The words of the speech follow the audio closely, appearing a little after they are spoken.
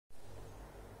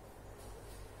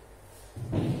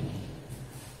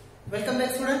Welcome back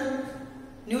student.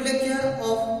 New lecture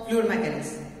of fluid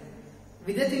mechanics.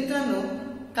 विद्यार्थी मित्रांनो,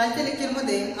 कालच्या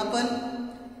लेक्चरमध्ये आपण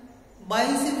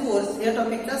बायन्सी फोर्स या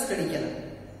टॉपिकचा स्टडी केला.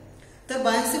 तर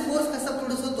बायन्सी फोर्स कसा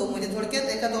प्रोड्यूस होतो, म्हणजे थोडक्यात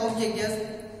एखादा ऑब्जेक्ट जास्त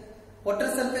वॉटर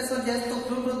सरफेसवर जास्त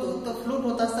फ्लोट होतो, तो फ्लोट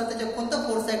होत असताना त्याच्यावर कोणता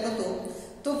फोर्स ऍक्ट होतो,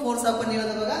 तो फोर्स आपण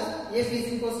लिहिला बघा F =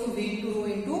 V × ρ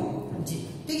 × G.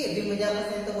 ठीक आहे. V म्हणजे आपण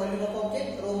सांगितलं व्हॉल्यूम ऑफ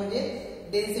ऑब्जेक्ट, ρ म्हणजे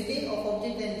डेन्सिटी ऑफ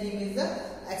ऑब्जेक्ट आणि G means the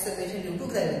acceleration due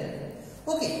to gravity.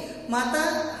 Okay. मग आता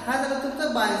हा झाला तुमचा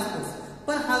बायन्स फोर्स.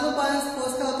 पण हा जो बायन्स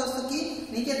फोर्स काय होत असतो की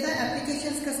त्याचा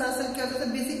ऍप्लिकेशन कसा असेल किंवा त्याचा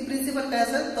बेसिक प्रिन्सिपल काय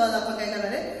असेल तो आज आपण काय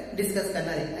करणार आहे, डिस्कस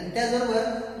करणार आहे. आणि त्याचबरोबर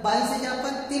बायन्सचे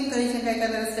आपण 3 कंडिशन काय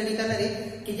करणार आहे, स्टडी करणार आहे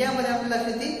की ज्यामध्ये आपल्याला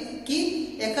लक्षात येईल की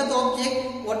एखादा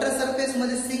ऑब्जेक्ट वॉटर सरफेस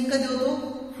मध्ये सिंक कधी होतो,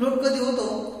 फ्लोट कधी होतो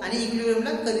आणि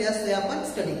इक्विलिब्रियमला कधी असतो हे आपण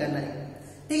स्टडी करणार आहे.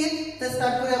 ठीक आहे. तर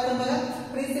स्टार्ट करूया आपण बघा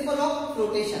प्रिन्सिपल ऑफ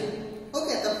फ्लोटेशन.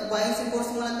 ओके. आता बायन्सी फोर्स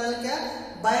मला कळलं, क्या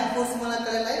बायन फोर्स मला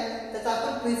कळलं आहे, त्याचा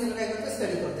आपण प्रिन्सिपल काय करतो,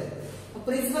 स्टडी करतोय.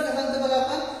 प्रिन्सिपल काय सांगतो बघा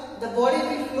आपण, the body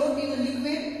will float in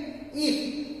liquid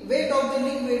if weight of the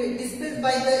liquid displaced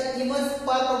by the immersed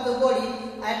part of the body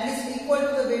at least equal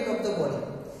to the weight of the body.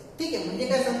 ठीक आहे. म्हणजे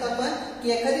काय सांगतो आपण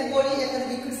की एखादी बॉडी एखाद्या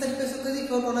लिक्विड सरफेसवर कधी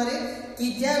फ्लोट होणार आहे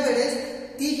की ज्या वेळेस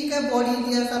ती जी काय बॉडी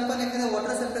जी आपण एखाद्या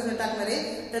वॉटर सरफेसवर टाकणार आहे,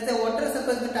 तर त्या वॉटर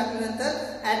सरफेसवर टाकल्यानंतर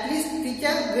ऍटलिस्ट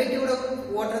तिच्या वेट एवढं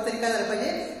वॉटर तरी काय झालं पाहिजे,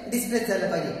 डिस्प्लेस झालं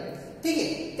पाहिजे. ठीक आहे.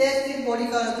 त्याच ती बॉडी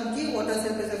काय होणार तुमची वॉटर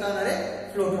सरफेसवर काय होणार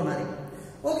आहे, फ्लोट होणार आहे.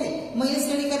 ओके. मग हे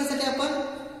स्टडी करण्यासाठी आपण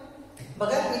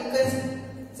बघा एक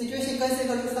सिच्युएशन कन्सिडर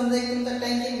करतो. समजा एक तुमचा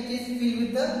टँक आहे which is fill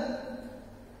with the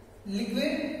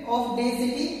liquid of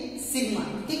density sigma.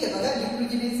 ठीक आहे. बघा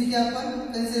लिक्विडची डेन्सिटी आपण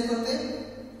कन्सिडर करतोय,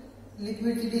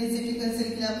 लिक्विडची डेन्सिटी कन्सिडर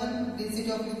केली आपण,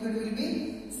 density of liquid will be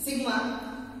sigma.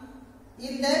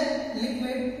 In that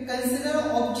liquid consider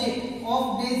object of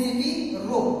density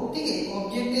rho. ठीक आहे.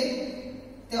 ऑब्जेक्ट आहे,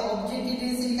 त्या ऑब्जेक्टची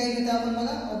डेन्सिटी काय घेतो आपण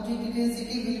बघा, ऑब्जेक्टची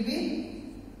density will be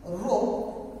row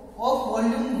of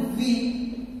volume V,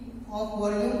 of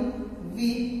volume V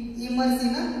immerse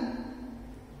in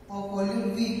of volume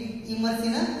V immerse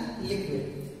in liquid.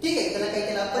 ठीक आहे. त्याला काय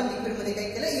केलं आपण, लिक्विड मध्ये काय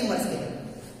केलं, इमर्स केलं.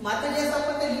 मात्र ज्यावेळेस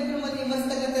आपण त्या लिक्विड मध्ये इमर्स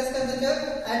करत असतात त्याच्यावर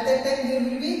at that time there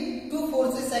will be 2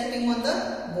 forces acting on the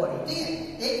body. ठीक आहे.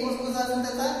 एक फोर्स कसा असेल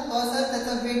त्याचा, तो असेल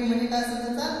त्याचा वेट म्हणजे काय असेल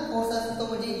त्याचा फोर्स असेल तो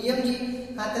म्हणजे mg.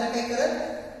 हा त्याला काय करत,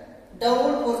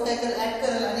 डाऊनवर्ड फोर्स काय करत, ऍक्ट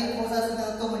करल. आणि एक फोर्स असेल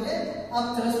त्याचा तो म्हणजे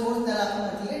अप थ्रस्ट फोर्स, त्याला आपण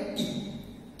म्हटले T.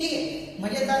 ठीक आहे.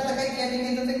 म्हणजे आता काय या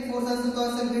ठिकाणी एक फोर्स असेल तो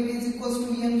असेल weight is equals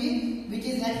to mg which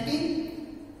is acting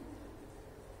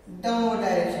downward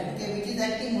direction, okay, which is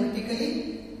acting vertically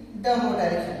downward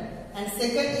direction. And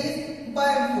second is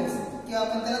buoyant force, किंवा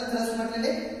आपण त्याला थ्रस्ट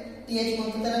म्हटलेले TH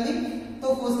म्हणतो त्याला मी.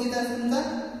 तो फोर्स किती असेल तुमचा,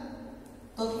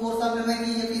 तो फोर्स आपल्याला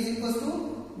माहिती आहे F is equals to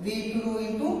V × ρ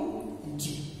 ×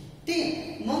 G. ठीक आहे.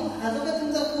 मग हा जो काय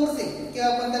तुमचा फोर्स आहे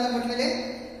किंवा आपण त्याला म्हटलेले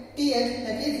TH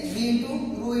that is V ×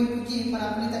 ρ × G. पण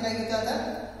आपण इथं काय घेतो आता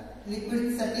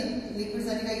लिक्विड साठी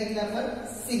काय घेतलं आपण,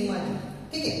 सिग्मा G.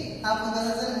 ठीक आहे. हा आपण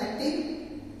कसा असेल, acting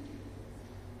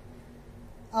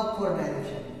upward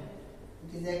direction,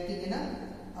 it is acting in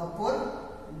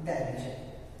upward direction.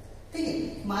 ठीक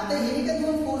आहे. मग आता हे काय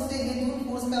दोन फोर्स आहे, हे दोन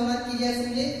फोर्स काय होणार की जे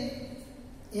म्हणजे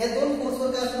या दोन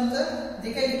फोर्सवर काय तुमचं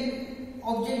जे काही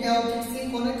ऑब्जेक्ट आहे ऑब्जेक्ट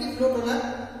सिंक होणार की फ्लोट होणार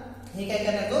हे काय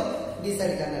करणार, तो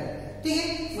डिसाइड करणार. ठीक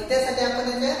आहे. मग त्यासाठी आपण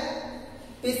त्याच्या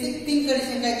बेसिक 3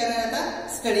 कंडिशन काय करणार आता,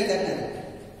 स्टडी करणार.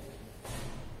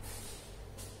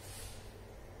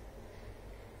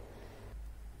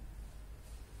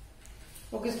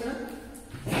 ओके स्टुडंट,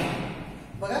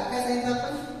 बघा काय सांगितलं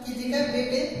आपण की जे काय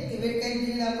वेट आहे ते वेट काय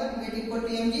दिलेलं आपण, वेट इक्वल टू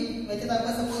mg. म्हणजे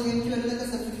आपण सपोज mg व्हॅल्यू कसं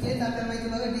सबस्टिट्यूट केलं आपल्याला माहिती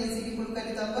बघा, डेन्सिटी इक्वल काय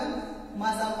देतो आपण,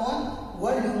 मास अपॉन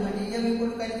व्हॉल्यूम. म्हणजे m इक्वल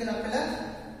काय देतो आपल्याला,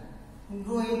 ρ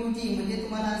 × G. म्हणजे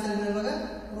तुम्हाला आन्सर मिळेल बघा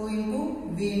ρ ×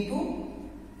 V ×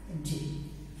 G.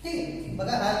 ठीक आहे.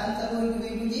 बघा हा तुमचा ρ × V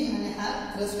 × G आणि हा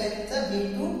थ्रस्ट काय तुमचा V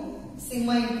 ×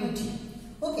 सिग्मा × G.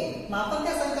 ओके. मग आपण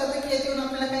काय सांगतो की याच्यावरून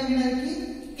आपल्याला काय मिळणार की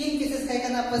 3 केसेस काय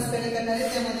करणार आपण स्टडी करणार आहे.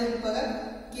 त्यामध्ये बघा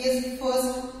केस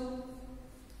फर्स्ट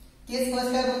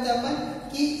काय बघतो आपण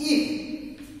की इफ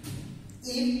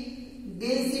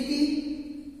डेन्सिटी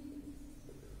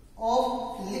ऑफ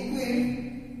लिक्विड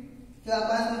किंवा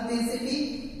आपण density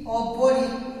of body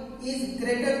is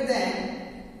greater than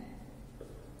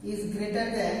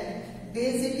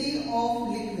density of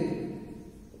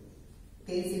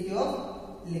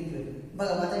liquid.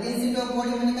 बघा आता डेन्सिटी ऑफ बॉडी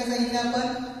म्हणजे काय सांगितलं आपण,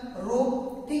 रो.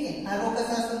 ठीक आहे. हा रो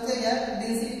कसा असतो, या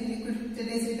डेन्सिटी लिक्विडच्या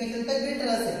डेन्सिटी पेक्षा काय ग्रेटर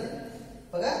असेल.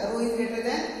 बघा row is greater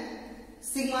than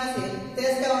sigma असेल.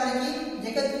 त्याच काय होणार की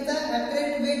जे काय तुमचा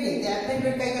ऍपरेंट वेट आहे, ते ऍपरेंट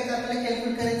वेट काय करायचं आपल्याला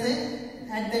कॅल्क्युलेट करायचं आहे.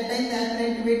 at that time the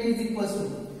apparent weight is equals to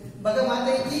बघा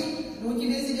माझा याची रोची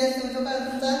डेन्सिटी असते तो काय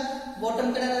तुमचा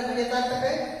बॉटम कडे म्हणजे याचा अर्थ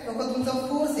काय तो का तुमचा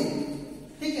फोर्स आहे.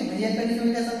 ठीक आहे, म्हणजे या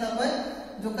कंडिशन काय सांगतो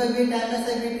आपण जो काय वेट आहे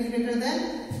त्याचा weight is greater than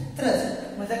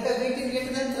thrust. म्हणजे काय weight is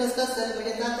greater than thrust असेल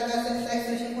म्हणजे त्याचा अर्थ काय असेल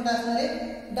एक्सेलरेशन कुठे असणार आहे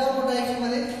डाउनवर्ड डायरेक्शन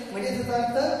मध्ये. म्हणजे त्याचा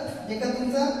अर्थ जे का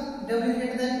तुमचा W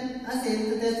ग्रेटर दॅन असेल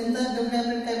तर त्या तुमचा W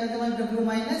आपण काय म्हणतो W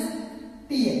मायनस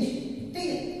TH. ठीक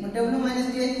आहे, मग W मायनस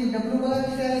TH W बघा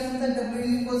किती आहे तुमचा W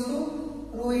is equal to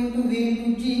rho into V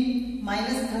into G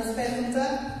minus thrust काय तुमचा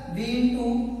V into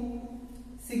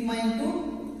sigma into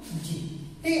G.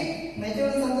 ठीक आहे, मग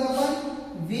याच्यावर समजा आपण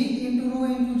V into rho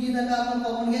into G जर आपण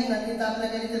कॉमन घेतला तर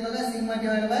आपल्याकडे इथे बघा sigma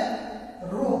divide by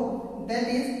row that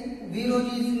is V row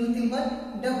G is nothing but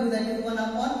W that is 1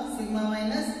 upon sigma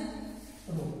minus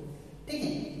row. ठीक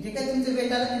आहे, जे काय तुमचे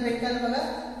वेट आलं ते वेट काय बघा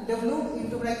W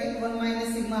into bracket 1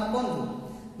 minus sigma upon rho.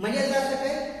 म्हणजे याचा अर्थ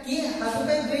काय की हा जो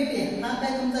काही वेट आहे हा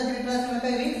काय तुमचा वेट असणार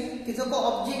काय होईल की जो का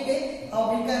ऑब्जेक्ट आहे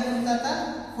ऑब्जेक्ट काय तुमचा आता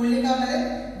फुल्ली काय होणार आहे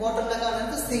बॉटमला काय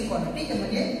होणार तो सिंक होणार. ठीक आहे,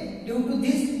 म्हणजे due to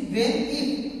this when if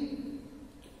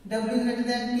W is greater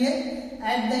than TH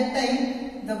at that time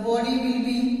the body will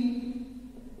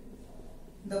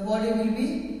be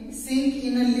sink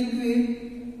in a liquid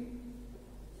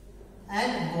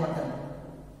at bottom.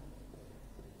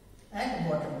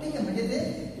 ठीक आहे, म्हणजे ते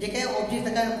जे काही ऑब्जेक्ट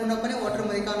काय पूर्णपणे वॉटर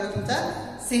मध्ये काय होणार तुमचा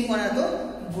सिंक होणार तो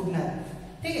बुडणार.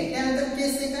 ठीक आहे, त्यानंतर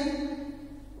केस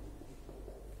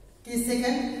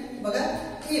सेकंड बघा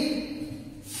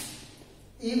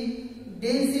if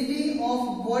density of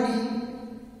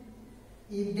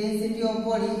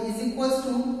body is equals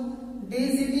to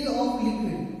density of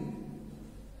liquid.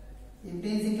 If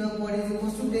density of body is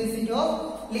equals to density of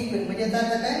liquid म्हणजे याचा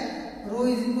अर्थ काय रो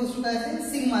इज इक्वल्स टू काय असेल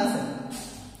सिग्मा असेल.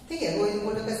 ठीक आहे, रो इज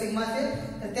इक्वल टू काय सिग्मा असेल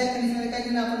तर त्या कंडिशन मध्ये काय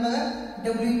केलं आपण बघा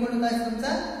W इक्वल टू काय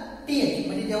तुमचा TH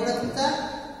म्हणजे जेवढा तुमचा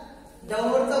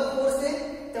डाऊनवर्डचा फोर्स आहे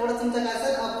तेवढा तुमचा काय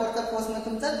असेल अपवर्डचा फोर्स मध्ये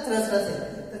तुमचा थ्रस्ट असेल.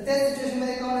 तर त्या सिच्युएशन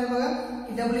मध्ये काय होणार बघा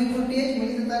की W इक्वल टू TH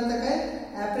म्हणजे त्याचा अर्थ काय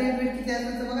ऍपरेंट वेट किती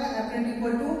असेल तर बघा ऍपरेंट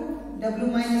equal to W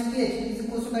minus TH is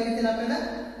equal to काय लिहिलं आपल्याला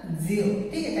 0.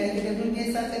 ठीक आहे, कारण की W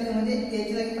TH सारखं म्हणजे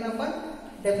TH जागी पण आपण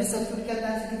W सबस्टिट्यूट केला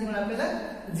तर किती मिळेल आपल्याला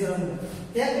 0 मिळेल.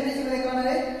 त्या कंडिशन मध्ये काय होणार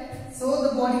आहे so the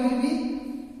body will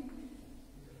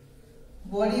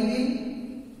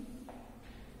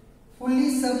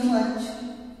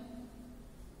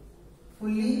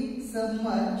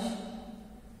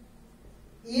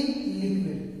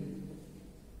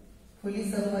fully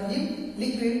submerge in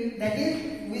liquid that is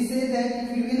we say that it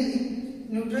will be in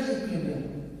neutral equilibrium.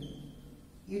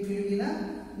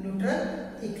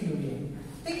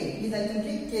 ठीक आहे, ही झाली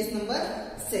तुमची केस नंबर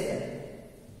 2.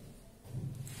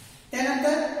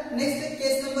 त्यानंतर नेक्स्ट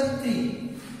केस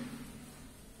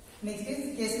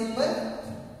नंबर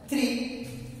 3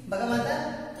 बघा माझा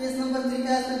केस नंबर 3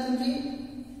 काय असतं तुमची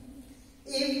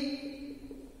if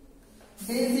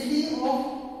density of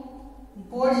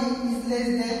body is less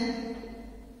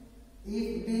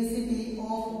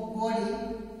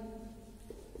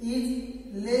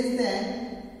than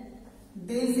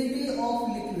density of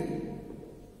liquid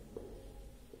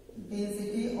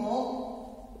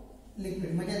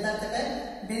म्हणजे याचा अर्थ काय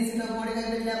डेन्सिटी ऑफ बॉडी काय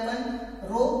भेटली आपण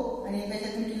रो आणि त्याच्या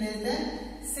तुमची लेस दॅन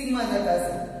सिग्मा जर का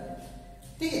असेल.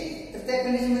 ठीक आहे, तर त्या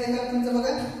कंडिशन मध्ये काय तुमचं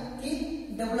बघा की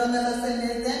W आता असेल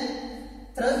लेस दॅन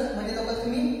थ्रस्ट म्हणजे लोक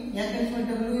तुम्ही या कंडिशन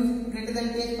मध्ये W is greater than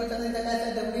TH पडतात तर काय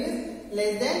असेल W is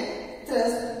less than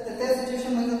thrust. तर त्या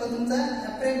सिच्युएशन मध्ये लोक तुमचा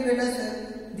ऍपरेंट वेट असेल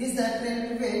दिस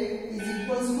ऍपरेंट weight is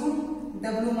equals to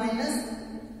W minus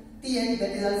TH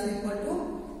that is also equal to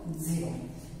 0.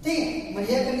 ठीक आहे,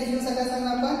 म्हणजे या कंडिशन नुसार काय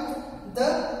सांगणार आपण the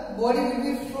body will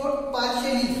be float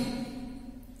partially.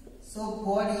 So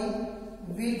body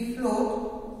will float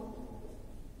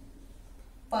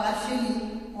partially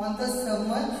on the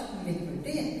submerge liquid.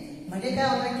 ठीक आहे, म्हणजे काय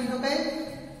होणार की जो काय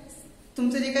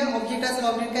तुमचं जे काय ऑब्जेक्ट असेल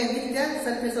ऑब्जेक्ट काय होईल त्या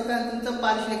सरफेसवर काय तुमचं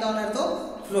पार्शियली काय होणार तो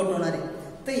फ्लोट होणार आहे.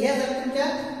 तर ह्या जर तुमच्या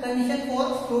कंडिशन फॉर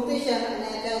फ्लोटेशन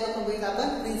आणि याच्यावर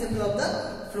आपण principle of the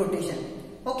flotation.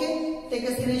 Okay, take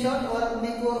a screenshot or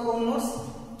make your own notes.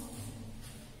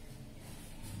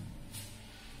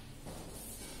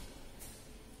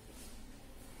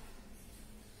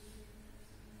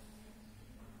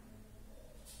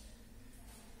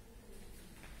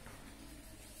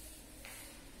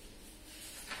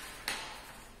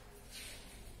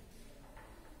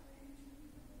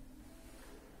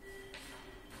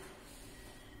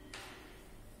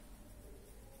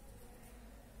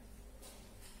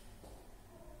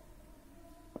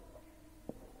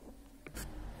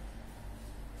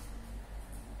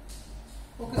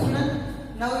 Okay,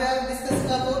 student. Now we have discussed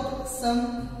about some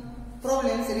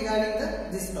problems regarding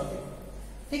this topic.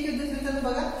 ठीक आहे, दुसरी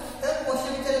बघा तर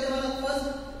क्वेश्चन विचारले तुम्हाला first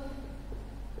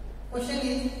Question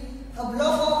is a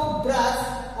block of brass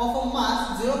of a mass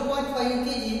 0.5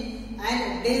 kg and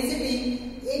density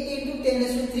 8 into 10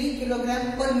 raised to 3 kilogram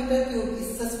per meter cube is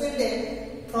suspended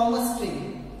from a string.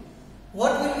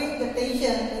 What will be the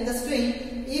tension in the string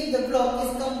if the block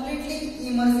is completely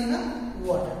immersed in a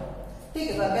water? ठीक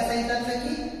है, क्या सांगितलं आपल्याला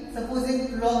की suppose एक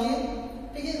block आहे,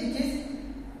 ठीक आहे, which is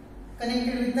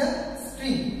connected with the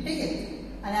string, ठीक आहे,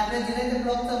 आणि आपल्याला दिलेल्या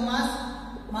ब्लॉकचा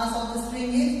mass of the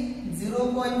string is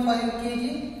 0.5 kg,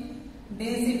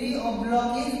 density of block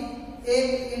is 8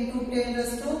 into 10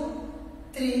 raised to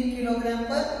 3 kilogram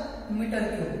per meter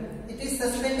cube. It is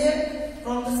suspended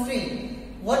from the string.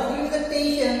 What will be the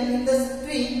tension in the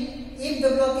string if the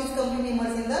block is completely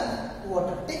immersed in the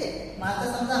water? ठीक आहे, मग आता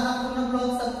समजा हा पूर्ण block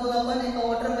suppose आपण एका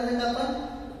water मध्ये आपण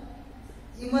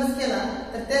इमर्स केला,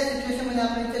 तर त्या सिच्युएशन मध्ये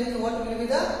आपण विचारले की what will be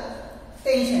the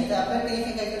tension. तर आपल्याला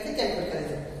टेन्शन काय करायचं, कॅल्क्युलेट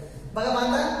करायचं. बघा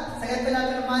आता सगळ्यात पहिला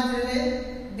आपल्याला मास दिलेले,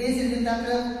 डेन्सिटी दिली,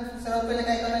 आपल्याला सर्वात पहिले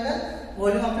काय करावं लागेल,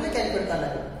 व्हॉल्यूम आपल्याला कॅल्क्युलेट करावं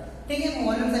लागेल. ठीक आहे,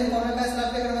 व्हॉल्यूम साठी फॉर्म्युला काय असेल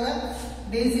आपल्याकडे बघा,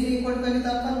 डेन्सिटी इक्वल टू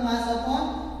आपण मास अपॉन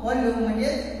व्हॉल्यूम, म्हणजे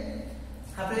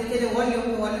आपल्याला केले व्हॉल्यूम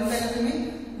काय करतो तुम्ही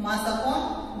मास अपॉन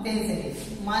डेन्सिटी.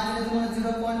 मास दिले तुम्हाला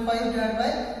 0.5 divide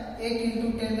by 8 into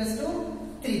 10 raised to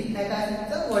 3 काय असेल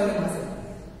व्हॉल्यूम असेल.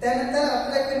 त्यानंतर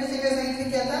आपल्या कंडिशन काय सांगितली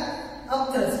की आता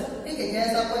अपथ्रस्ट, ठीक आहे,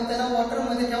 ज्यावेळेस आपण त्याला वॉटर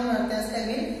मध्ये ठेवणार त्यावेळेस काय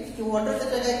होईल की वॉटर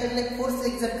त्याच्या काय करेल फोर्स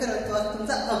एक्झर्ट करत तो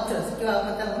तुमचा अपथ्रस्ट किंवा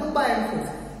आपण त्याला म्हणू बायंड फोर्स.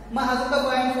 मग हा जो का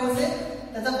बायंड फोर्स आहे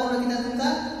त्याचा फॉर्म्युला किती आहे तुमचा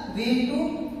v into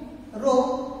रो,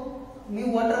 मी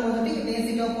वॉटर म्हणतो, ठीक आहे,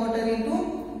 density of water into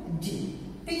g,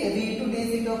 ठीक आहे, v into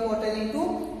density of water into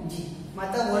g. मग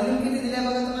आता व्हॉल्यूम किती दिलाय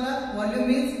बघा तुम्हाला, volume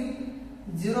is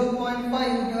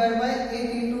 0.5 divide by 8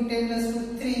 into 10 raised to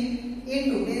 3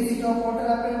 into density of water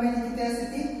आपल्याला माहिती किती असते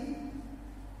ती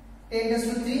 10 raised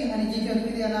to 3 आणि g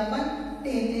किती आला आपण 10. ते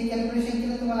कॅल्क्युलेशन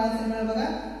केलं तुम्हाला आन्सर मिळेल बघा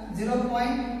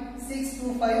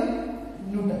 0.625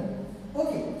 न्यूटन.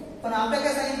 ओके, पण आपल्याला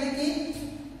काय सांगितले की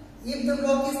if the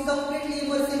block is completely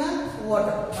immersed in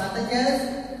water. आता ज्यावेळेस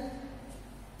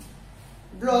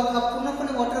ब्लॉक हा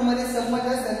पूर्णपणे वॉटर मध्ये सबमर्ज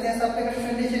असेल त्यास आपल्याकडे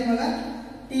कंडिशन बघा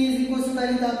T इज इक्वल टू काय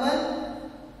लिहितो आपण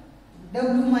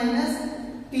W मायनस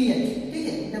TH, ठीक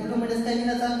आहे, W मायनस काय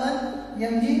लिहितो आपण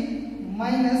mg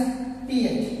मायनस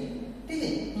TH, ठीक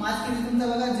आहे. मास किती तुमचा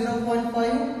बघा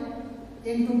 0.5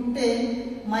 into 10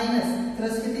 मायनस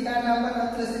थ्रस्ट किती काढला आपण,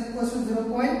 थ्रस्ट इक्वल टू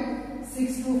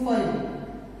 0.625,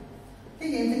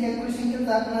 ठीक आहे. इथे कॅल्क्युलेशन केलं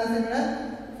तर आपल्याला मिळेल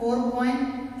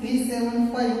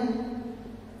 4.375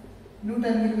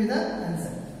 Newton will be the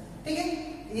answer. ठीक आहे,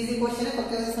 इझी क्वेश्चन आहे,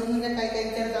 फक्त समजून घ्या काय काय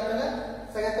विचारायचं आपल्याला.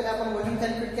 सगळ्यात पहिले आपण व्हॉल्यूम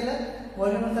कॅल्क्युलेट केलं,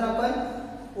 व्हॉल्यूम नंतर आपण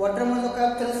वॉटर मध्ये जो काय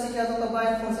थ्रस्ट किंवा जो बाय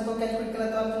फोर्स तो कॅल्क्युलेट केला,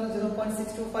 तो आपण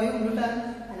 0.625 न्यूटन.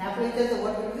 आणि आपल्याला विचारायचं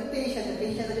what will be the tension.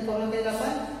 टेन्शनसाठी formula केला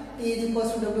आपण T is equal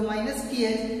to W minus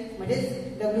TH, म्हणजे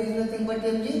W is nothing but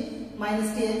mg minus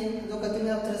TH. जो का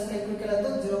तुम्ही थ्रस्ट कॅल्क्युलेट केला तो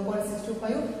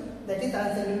 0.625, that is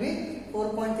answer will be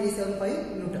 4.375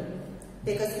 Newton.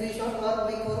 Take a screenshot or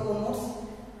make your own notes.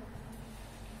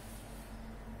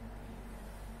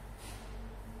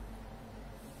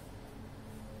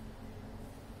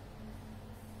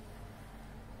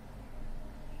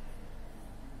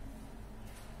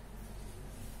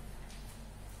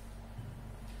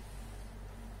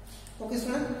 Okay,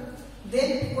 student. Then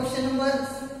question number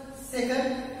second.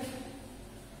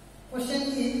 Question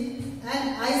is an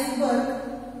iceberg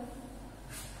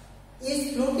is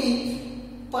floating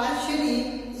partially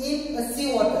in a sea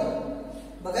water.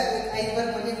 बघा एक iceberg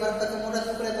म्हणजे बर्फाचा मोठा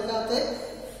तुकडा तो काय होतोय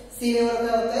C level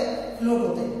काय होतोय फ्लोट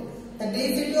होतोय. The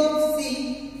density of C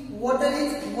water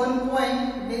is 1 point,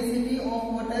 density of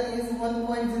water is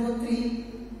 1.03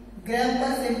 gram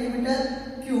per centimetre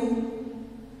cube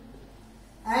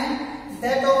and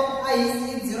that of ice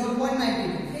is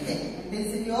 0.92. ठीक है,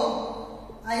 डेन्सिटी ऑफ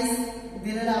आइस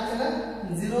दिलेला आपल्याला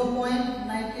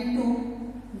 0.92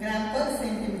 gram per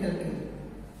centimetre cube.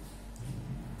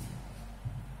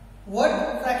 What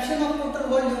fraction of total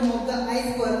volume of the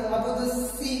iceberg above the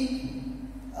sea,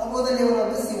 above the level of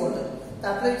the sea water? तर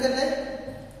आपल्याला विचारलंय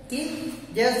की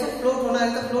ज्यावेळेस तो float होणार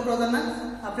आहे तर फ्लोट होताना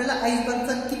आपल्याला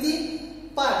आइसबर्गचा किती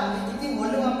पार्ट म्हणजे किती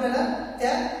व्हॉल्यूम आपल्याला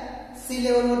त्या सी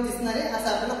लेवलवर दिसणार आहे असं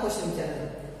आपल्याला क्वेश्चन विचारलं.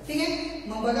 ठीक आहे,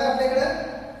 मग बघा आपल्याकडे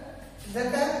जर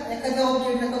का एखादा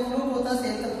ऑब्जेक्ट जर फ्लोट होत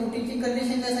असेल तर फ्लोटिंगची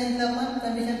कंडिशन काय सांगितलं आपण,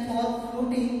 condition for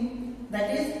floating that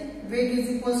is weight is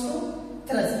equals to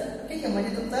thrust. ठीक आहे,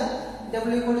 म्हणजे तुमचा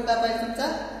W इक्वल टू काय पाहिजे तुमचा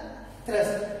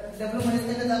थ्रस्ट. W म्हणजे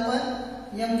त्याच्यात आपण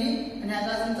mg आणि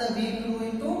आता तुमचा v into ρ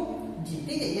into g.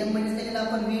 ठीक आहे, m म्हणजे त्याच्यात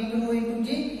आपण v into ρ into g,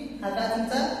 आता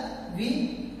तुमचा v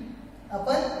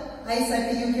आपण आई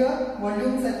साठी घेऊ किंवा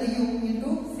व्हॉल्यूम साठी घेऊ into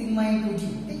सिग्मा into g.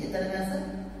 ठीक आहे, तर असं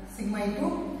सिग्मा into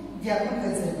g आपण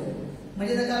कन्सिडर करू.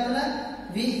 म्हणजे जर आपल्याला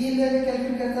व्ही इन जर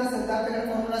कॅल्क्युलेट करायचं असेल तर आपल्याकडे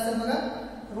फॉर्म्युला असेल बघा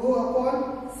rho upon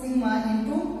sigma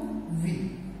into V.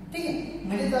 ठीक आहे,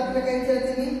 म्हणजे तर आपल्याला काय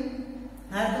विचारायचं नाही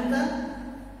हा तुमचा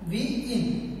व्ही इन.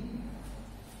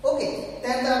 ओके,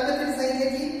 त्यानंतर आपल्याकडे सांगितलं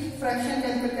की फ्रॅक्शन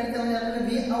कॅल्क्युलेट करायचं म्हणजे आपल्याला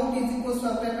V out is equal to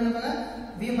आपल्याकडे बघा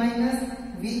व्ही मायनस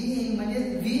व्ही इन म्हणजे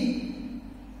V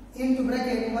into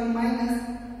bracket 1 minus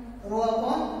rho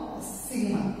upon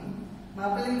sigma. मग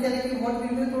आपल्याला विचारलं की what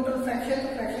will be total fraction.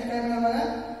 Fraction काय मिळालं बघा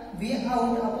V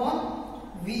out upon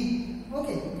V.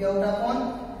 Okay, V out upon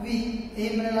V हे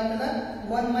मिळालं आपल्याला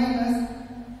 1 मायनस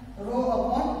रो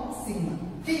अपॉन सिग्मा.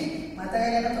 ठीक आहे, आता काय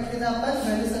करणार फक्त आपण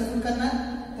व्हॅल्यू सबस्टिट्यूट करणार.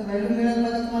 तर व्हॅल्यू मिळेल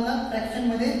बघा तुम्हाला फ्रॅक्शन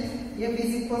मध्ये f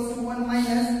is equal to 1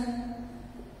 minus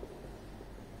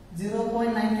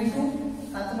 0.92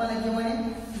 हा तुम्हाला गिवन आहे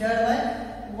divide by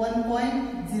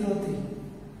 1.03.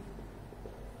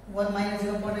 1 minus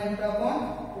 0.92 upon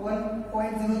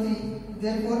 1.03.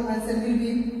 Therefore, answer will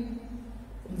be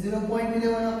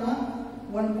 0.11 upon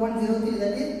 1.03.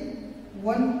 That is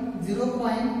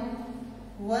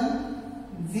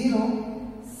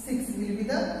 0.106 will be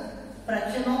the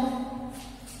fraction of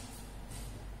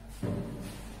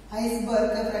iceberg.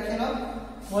 The fraction of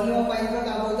volume of iceberg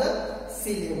above the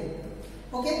sea level.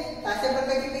 Okay, अशा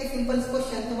प्रकारचे काही simple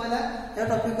question तुम्हाला या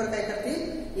topic वर काय करते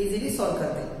easily solve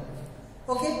करते.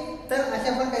 Okay, तर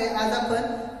अशा प्रकारे आज आपण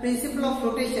प्रिन्सिपल ऑफ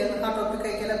फ्लोटेशन हा टॉपिक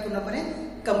काय केला पूर्णपणे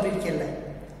कंप्लीट केला आहे.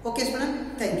 Okay student,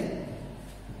 thank you.